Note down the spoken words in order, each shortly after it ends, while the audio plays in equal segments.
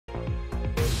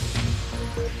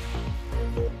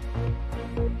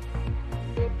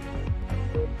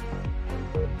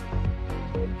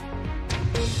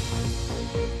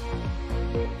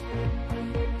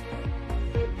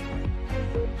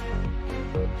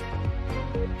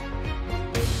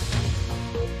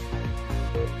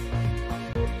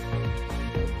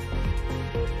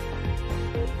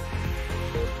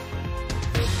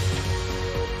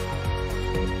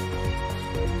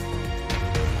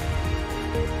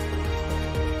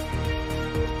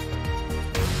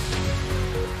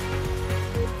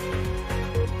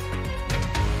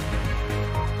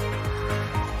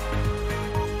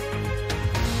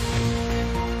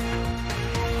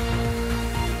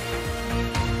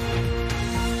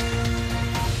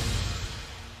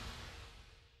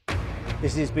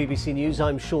This is BBC News.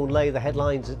 I'm Shaun Ley. The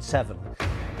headlines at 7.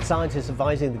 Scientists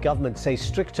advising the government say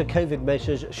stricter COVID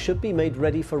measures should be made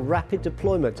ready for rapid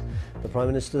deployment. The Prime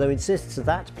Minister, though, insists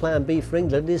that Plan B for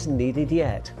England isn't needed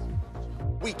yet.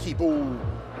 We keep all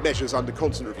measures under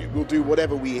constant review. We'll do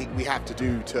whatever we have to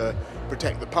do to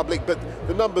protect the public, but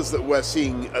the numbers that we're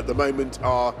seeing at the moment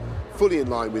are fully in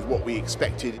line with what we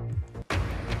expected.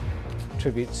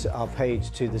 Tributes are paid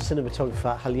to the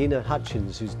cinematographer Halyna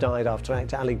Hutchins, who's died after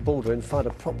actor Alec Baldwin fired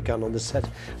a prop gun on the set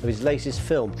of his latest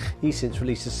film. He since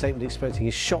released a statement expressing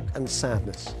his shock and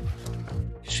sadness.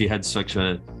 She had such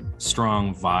a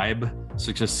strong vibe,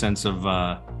 such a sense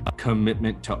of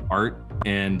commitment to art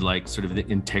and like sort of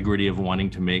the integrity of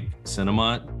wanting to make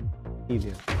cinema.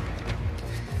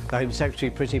 The Home Secretary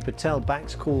Priti Patel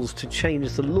backs calls to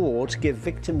change the law to give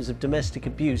victims of domestic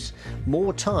abuse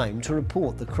more time to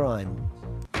report the crime.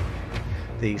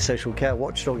 The social care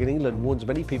watchdog in England warns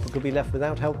many people could be left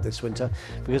without help this winter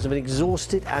because of an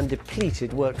exhausted and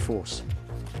depleted workforce.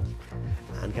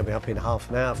 And coming up in half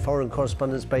an hour, foreign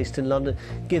correspondents based in London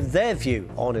give their view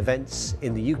on events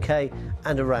in the UK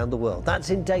and around the world. That's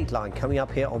in Dateline, coming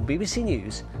up here on BBC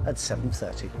News at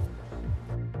 7:30.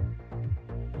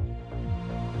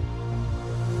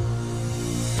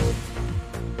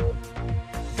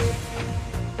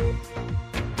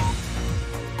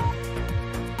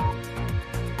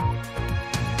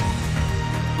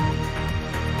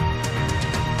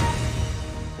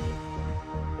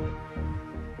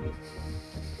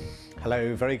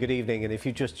 Hello, very good evening, and if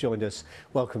you just joined us,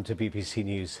 welcome to BBC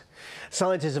News.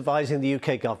 Scientists advising the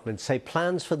UK government say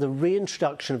plans for the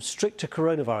reintroduction of stricter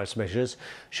coronavirus measures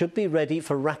should be ready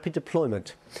for rapid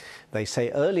deployment. They say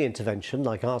early intervention,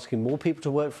 like asking more people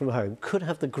to work from home, could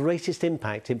have the greatest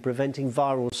impact in preventing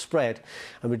viral spread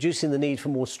and reducing the need for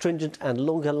more stringent and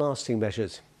longer-lasting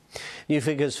measures. New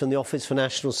figures from the Office for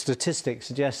National Statistics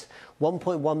suggest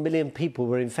 1.1 million people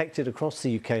were infected across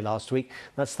the UK last week.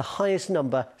 That's the highest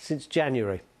number since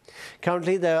January.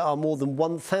 Currently, there are more than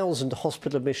 1,000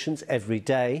 hospital admissions every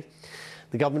day.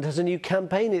 The government has a new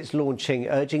campaign it's launching,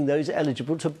 urging those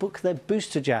eligible to book their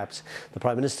booster jabs. The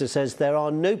Prime Minister says there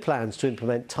are no plans to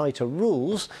implement tighter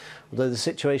rules, although the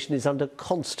situation is under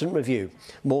constant review.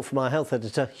 More from our health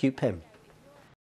editor, Hugh Pym.